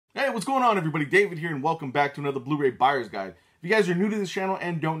What's going on, everybody? David here, and welcome back to another Blu-ray Buyer's Guide. If you guys are new to this channel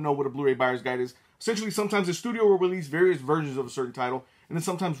and don't know what a Blu-ray Buyer's Guide is, essentially sometimes a studio will release various versions of a certain title, and then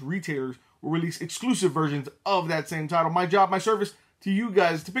sometimes retailers will release exclusive versions of that same title. My job, my service to you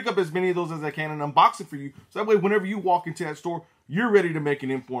guys is to pick up as many of those as I can and unbox it for you, so that way whenever you walk into that store, you're ready to make an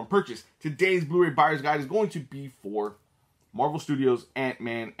informed purchase. Today's Blu-ray Buyer's Guide is going to be for Marvel Studios'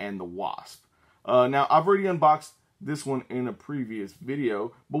 Ant-Man and the Wasp. Now, I've already unboxed this one in a previous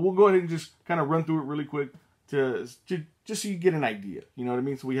video, but we'll go ahead and just kind of run through it really quick just so you get an idea. You know what I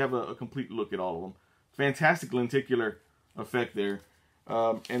mean? So we have a complete look at all of them. Fantastic lenticular effect there.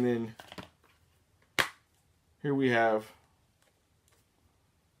 And then here we have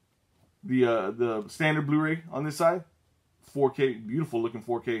the standard Blu-ray on this side. 4K, beautiful looking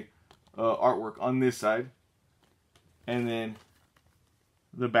 4K artwork on this side. And then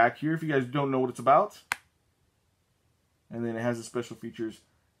the back here, if you guys don't know what it's about. And then it has the special features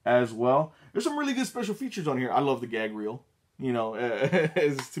as well. There's some really good special features on here. I love the gag reel, you know,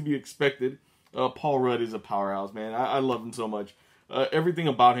 as to be expected. Paul Rudd is a powerhouse, man. I love him so much. Everything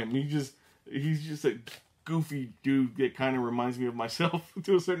about him, he's just a goofy dude that kind of reminds me of myself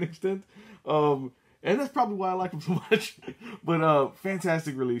to a certain extent. And that's probably why I like him so much. But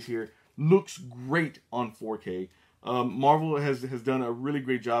fantastic release here. Looks great on 4K. Marvel has done a really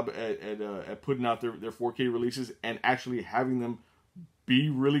great job at putting out their 4K releases and actually having them be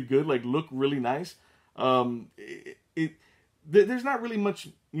really good, like look really nice. There's not really much,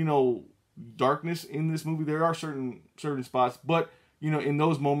 you know, darkness in this movie. There are certain spots, but you know, in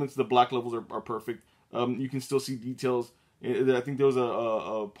those moments, the black levels are perfect. You can still see details. I think there was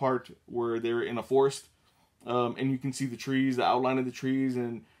a part where they're in a forest, and you can see the trees, the outline of the trees,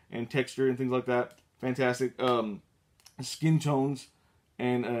 and texture and things like that. Fantastic. Skin tones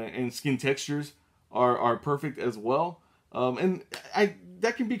and skin textures are perfect as well. And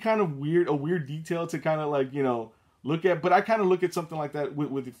that can be kind of weird, a weird detail to kind of like, you know, look at. But I kind of look at something like that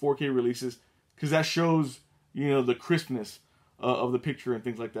with the 4K releases, because that shows, you know, the crispness of the picture and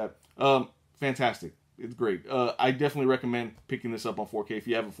things like that. Fantastic. It's great. I definitely recommend picking this up on 4K if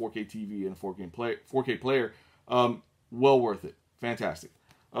you have a 4K TV and a 4K player. Well worth it. Fantastic.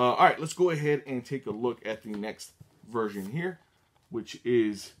 All right, let's go ahead and take a look at the next version here, which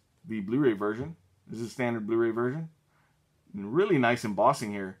is the Blu-ray version. This is a standard Blu-ray version. And really nice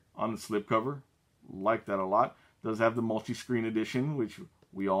embossing here on the slipcover. Like that a lot. Does have the multi-screen edition, which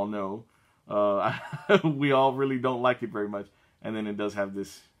we all know. We all really don't like it very much. And then it does have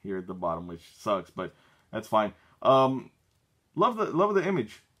this here at the bottom, which sucks, but that's fine. Love the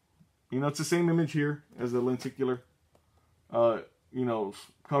image. You know, it's the same image here as the lenticular you know,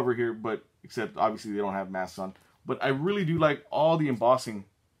 cover here, but except obviously they don't have masks on. But I really do like all the embossing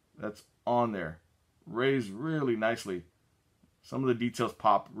that's on there. Raised really nicely. Some of the details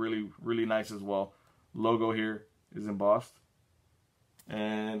pop really, really nice as well. Logo here is embossed.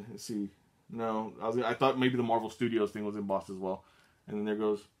 And let's see. No, I thought maybe the Marvel Studios thing was embossed as well. And then there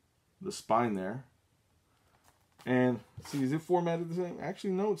goes the spine there. And let's see, is it formatted the same?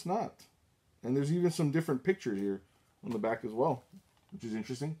 Actually, no, it's not. And there's even some different pictures here on the back as well, which is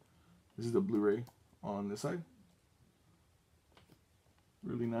interesting. This is the Blu-ray on this side.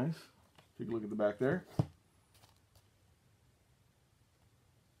 Really nice. Take a look at the back there.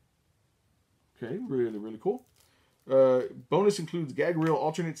 Okay, really, really cool. Bonus includes gag reel,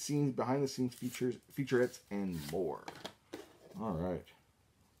 alternate scenes, behind the scenes features, featurettes, and more. All right. Let's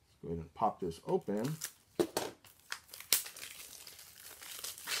go ahead and pop this open.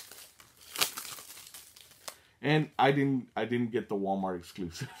 And I didn't get the Walmart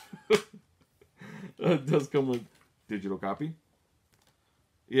exclusive. It does come with digital copy.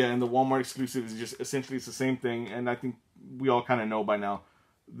 Yeah, and the Walmart exclusive is just essentially it's the same thing. And I think we all kind of know by now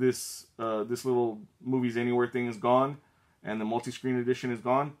this little Movies Anywhere thing is gone, and the multi-screen edition is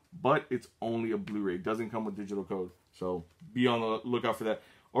gone. But it's only a Blu-ray. It doesn't come with digital code. So be on the lookout for that,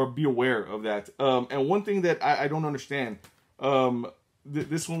 or be aware of that. And one thing that I don't understand,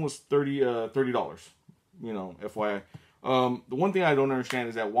 this one was $30. You know, FYI. The one thing I don't understand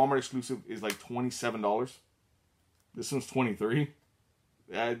is that Walmart exclusive is like $27. This one's $23.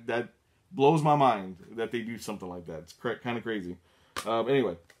 That blows my mind that they do something like that. It's kind of crazy.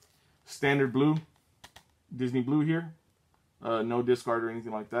 Anyway, standard blue, Disney blue here. No discard or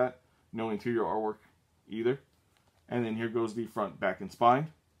anything like that. No interior artwork either. And then here goes the front, back, and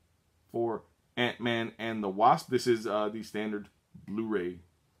spine for Ant-Man and the Wasp. This is the standard Blu-ray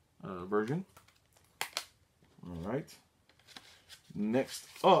version. All right. Next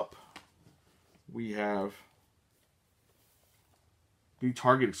up, we have the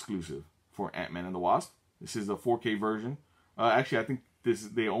Target exclusive for Ant-Man and the Wasp. This is a 4K version. Actually, I think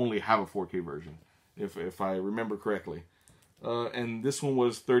they only have a 4K version, if I remember correctly. And this one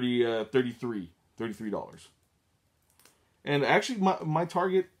was $33. And actually, my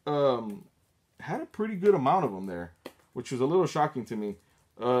Target had a pretty good amount of them there, which was a little shocking to me.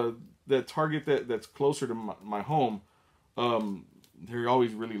 That Target that's closer to my home, they're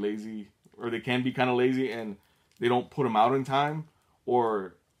always really lazy, or they can be kind of lazy, and they don't put them out in time,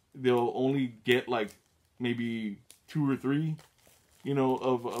 or they'll only get like maybe 2 or 3,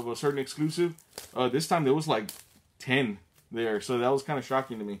 of a certain exclusive. This time there was like 10 there, so that was kind of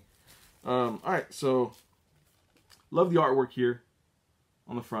shocking to me. All right, so love the artwork here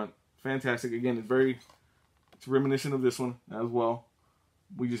on the front. Fantastic. Again, it's reminiscent of this one as well.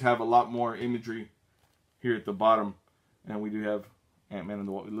 We just have a lot more imagery here at the bottom, and we do have Ant-Man and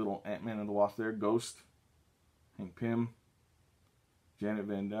the little Ant-Man and the Wasp there, Ghost, Hank Pym, Janet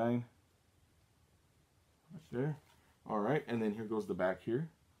Van Dyne, right there. All right, and then here goes the back here.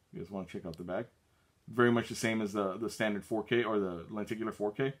 You guys want to check out the back? Very much the same as the standard 4K or the lenticular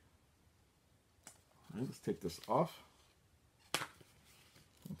 4K. All right, let's take this off.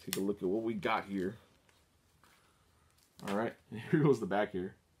 Let's take a look at what we got here. All right, here goes the back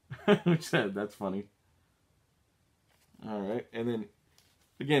here. That's funny. All right, and then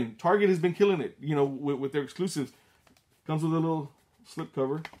again, Target has been killing it, with their exclusives. Comes with a little slip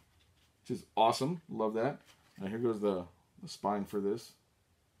cover, which is awesome. Love that. Now here goes the spine for this.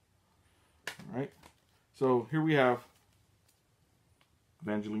 All right, so here we have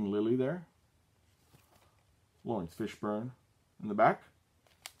Evangeline Lilly there, Lawrence Fishburne in the back.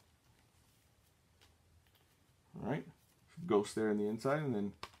 All right, Ghost there in the inside, and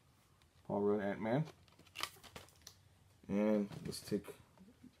then Paul Rudd, Ant-Man. And let's take,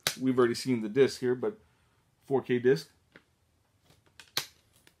 we've already seen the disc here, but 4K disc.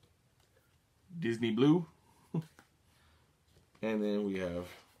 Disney Blue. And then we have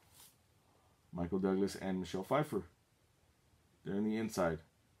Michael Douglas and Michelle Pfeiffer. They're in the inside.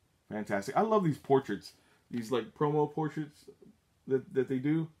 Fantastic. I love these portraits. These like promo portraits that they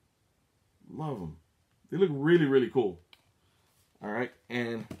do. Love them. They look really, really cool. All right.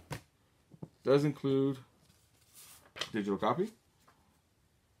 And does include digital copy.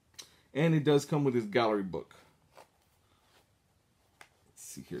 And it does come with this gallery book. Let's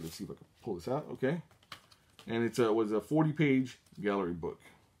see here. Let's see if I can pull this out. Okay. And it was a 40-page gallery book.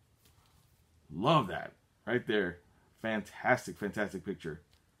 Love that. Right there. Fantastic, fantastic picture.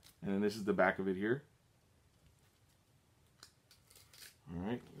 And then this is the back of it here. All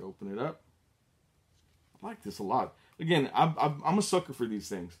right. Open it up. I like this a lot. Again, I'm a sucker for these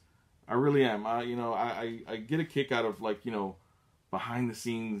things. I really am. I get a kick out of, like, behind the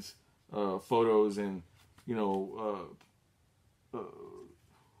scenes photos and,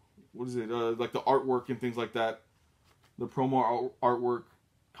 what is it? Like the artwork and things like that. The promo artwork,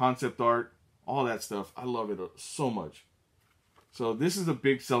 concept art, all that stuff. I love it so much. So this is a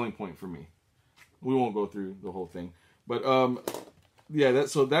big selling point for me. We won't go through the whole thing, but yeah,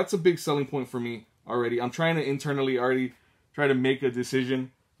 that's a big selling point for me already. I'm trying to internally already try to make a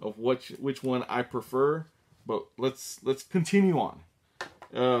decision of which one I prefer, but let's continue on.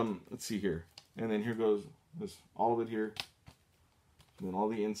 Let's see here, and then here goes all of it here. And then all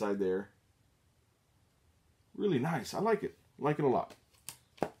the inside there. Really nice. I like it. I like it a lot.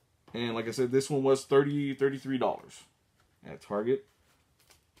 And like I said, this one was $33 at Target.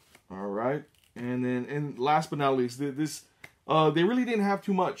 All right. And last but not least, this they really didn't have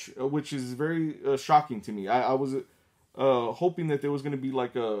too much, which is very shocking to me. I was hoping that there was going to be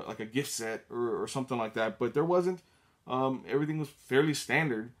like a gift set or something like that, but there wasn't. Everything was fairly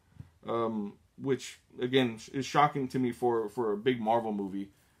standard. Which again is shocking to me for a big Marvel movie,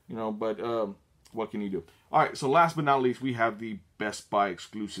 but what can you do? All right, so last but not least, we have the Best Buy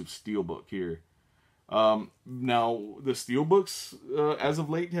exclusive Steelbook here. Now the Steelbooks as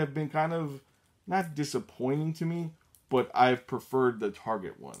of late have been kind of not disappointing to me, but I've preferred the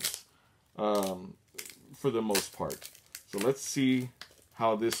Target ones for the most part. So let's see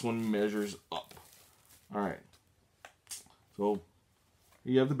how this one measures up. All right, so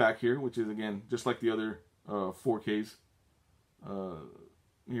you have the back here, which is, again, just like the other 4Ks.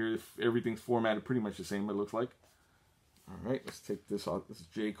 Here, if everything's formatted pretty much the same, it looks like. All right, let's take this off. This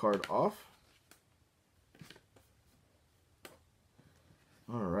J card off.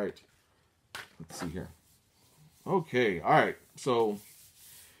 All right. Let's see here. Okay, all right. So,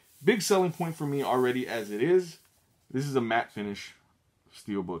 big selling point for me already as it is. This is a matte finish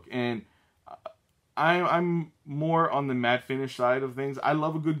Steelbook. And I'm more on the matte finish side of things. I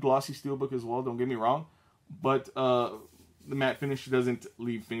love a good glossy Steelbook as well, don't get me wrong. But the matte finish doesn't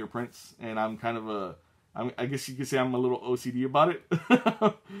leave fingerprints. And I'm kind of a I guess you could say I'm a little OCD about it.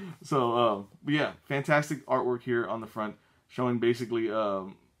 So, but yeah, fantastic artwork here on the front, showing basically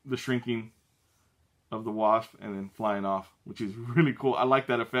the shrinking of the wasp and then flying off, which is really cool. I like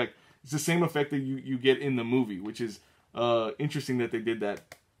that effect. It's the same effect that you get in the movie, which is interesting that they did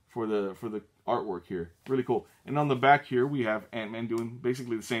that for the artwork here. Really cool. And on the back here, we have Ant-Man doing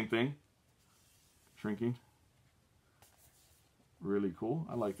basically the same thing, shrinking. Really cool.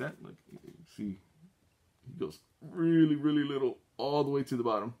 I like that. Like, see, he goes really, really little all the way to the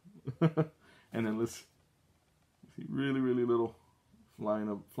bottom. And then let's see, really, really little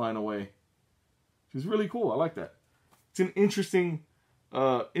flying away. Which is really cool. I like that. It's an interesting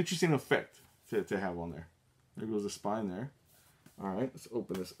effect to have on there. There goes the spine there. All right, let's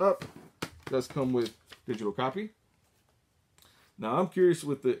open this up. It does come with digital copy. Now I'm curious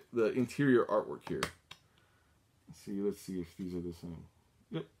with the interior artwork here. Let's see if these are the same.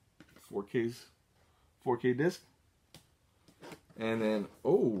 Yep, 4K disc. And then,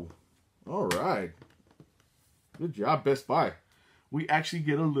 oh, all right. Good job, Best Buy. We actually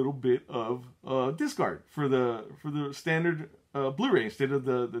get a little bit of disc art for the standard Blu-ray instead of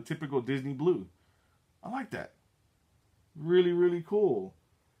the typical Disney Blue. I like that. Really, really cool.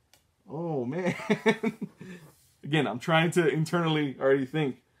 Oh, man. Again, I'm trying to internally already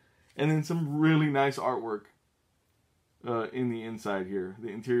think. And then some really nice artwork in the inside here. The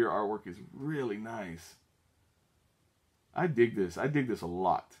interior artwork is really nice. I dig this. I dig this a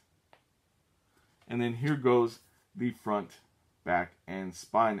lot. And then here goes the front, back, and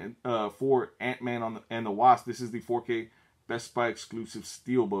spine. And for Ant-Man and the Wasp, this is the 4K Best Buy exclusive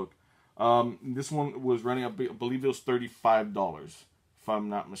Steelbook. This one was running, I believe it was $35, if I'm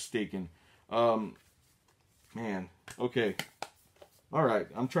not mistaken. Man, okay. All right,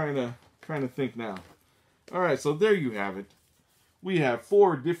 I'm trying to think now. All right, so there you have it. We have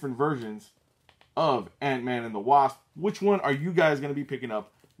 4 different versions of Ant-Man and the Wasp. Which one are you guys going to be picking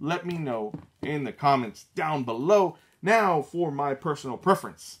up? Let me know in the comments down below. Now for my personal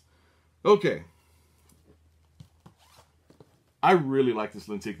preference. Okay. I really like this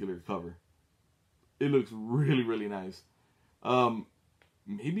lenticular cover. It looks really, really nice.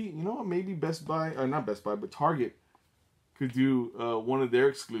 Maybe, you know what, maybe Best Buy, or not Best Buy, but Target could do one of their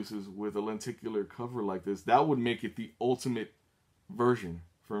exclusives with a lenticular cover like this. That would make it the ultimate version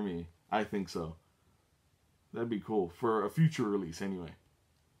for me. I think so. That'd be cool for a future release anyway.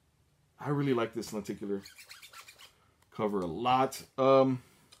 I really like this lenticular cover a lot.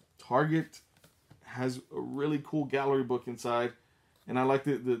 Target has a really cool gallery book inside, and I like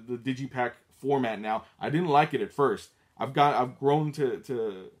the digipack format now. I didn't like it at first. I've grown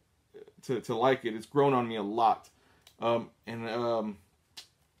to like it. It's grown on me a lot. I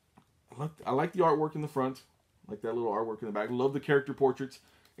like the artwork in the front. I like that little artwork in the back. Love the character portraits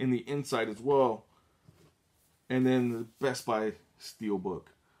in the inside as well. And then the Best Buy Steelbook.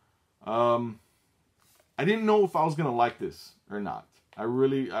 I didn't know if I was gonna like this or not.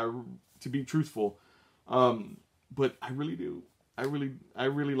 To be truthful, but I really do. I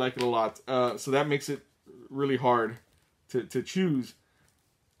really like it a lot. So that makes it really hard to choose.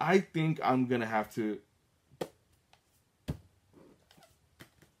 I think I'm gonna have to.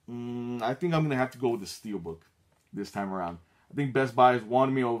 I think I'm gonna have to go with the Steelbook this time around. I think Best Buy has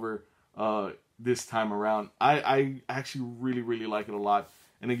won me over this time around. I actually really like it a lot.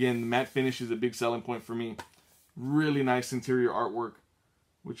 And again, the matte finish is a big selling point for me. Really nice interior artwork,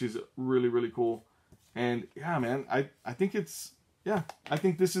 which is really cool. And yeah, man, I think it's, yeah, I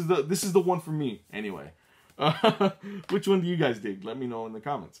think this is the one for me anyway. Which one do you guys dig? Let me know in the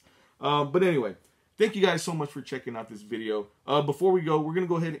comments. But anyway, thank you guys so much for checking out this video. Before we go, we're gonna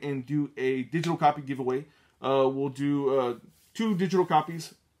go ahead and do a digital copy giveaway. We'll do 2 digital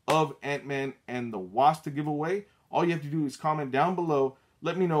copies of Ant-Man and the Wasp to give away. All you have to do is comment down below.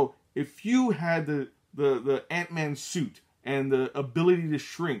 Let me know if you had the Ant-Man suit and the ability to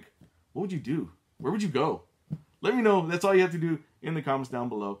shrink. What would you do? Where would you go? Let me know. That's all you have to do in the comments down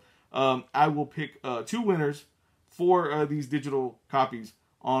below. I will pick 2 winners for these digital copies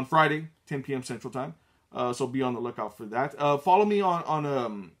on Friday, 10 p.m. Central Time. So be on the lookout for that. Follow me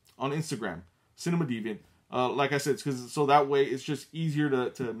on Instagram, Cinema Deviant. Like I said, so that way it's just easier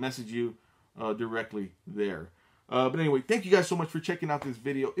to message you directly there. But anyway, thank you guys so much for checking out this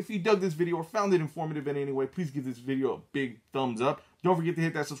video. If you dug this video or found it informative in any way, please give this video a big thumbs up. Don't forget to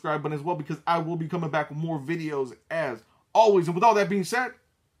hit that subscribe button as well, because I will be coming back with more videos as always. And with all that being said,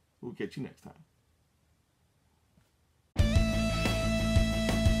 we'll catch you next time.